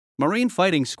Marine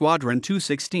Fighting Squadron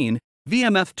 216,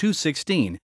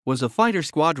 Vmf-216, was a fighter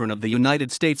squadron of the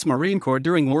United States Marine Corps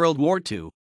during World War II.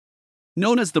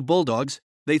 Known as the Bulldogs,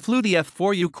 they flew the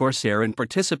F4U Corsair and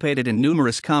participated in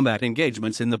numerous combat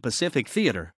engagements in the Pacific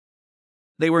Theater.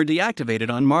 They were deactivated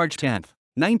on March 10,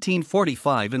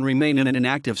 1945 and remain in an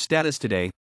inactive status today.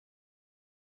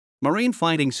 Marine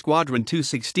Fighting Squadron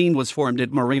 216 was formed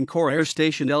at Marine Corps Air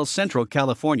Station El Centro,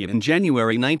 California in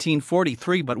January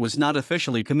 1943 but was not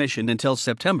officially commissioned until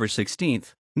September 16,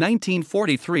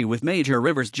 1943 with Major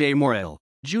Rivers J. Morrell,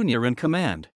 Jr. in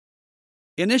command.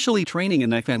 Initially training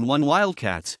in FN-1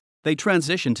 Wildcats, they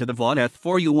transitioned to the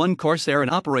F4U Corsair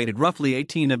and operated roughly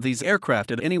 18 of these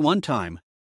aircraft at any one time.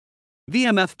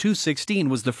 Vmf-216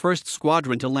 was the first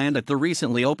squadron to land at the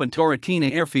recently opened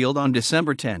Torretina Airfield on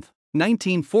December 10,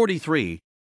 1943.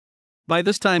 By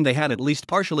this time they had at least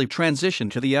partially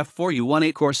transitioned to the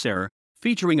F4U Corsair,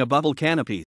 featuring a bubble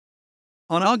canopy.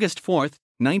 On August 4,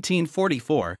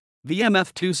 1944,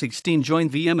 Vmf-216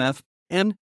 joined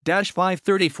Vmf-534,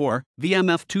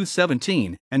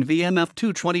 Vmf-217, and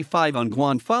Vmf-225 on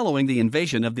Guam following the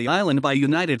invasion of the island by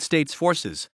United States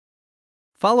forces.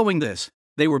 Following this,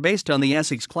 they were based on the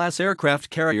Essex-class aircraft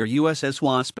carrier USS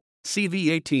Wasp,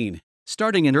 CV-18.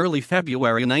 Starting in early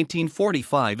February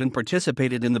 1945 and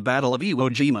participated in the Battle of Iwo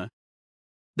Jima.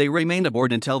 They remained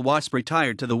aboard until Wasp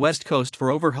retired to the West Coast for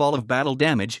overhaul of battle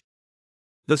damage.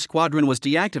 The squadron was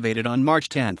deactivated on March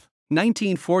 10,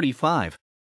 1945.